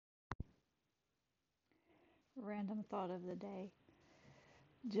Random thought of the day.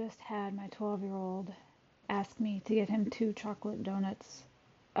 Just had my 12-year-old ask me to get him 2 chocolate donuts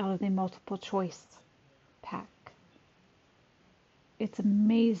out of the multiple choice pack. It's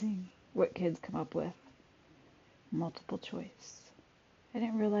amazing what kids come up with. Multiple choice. I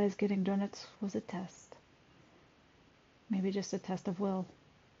didn't realize getting donuts was a test. Maybe just a test of will.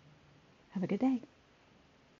 Have a good day.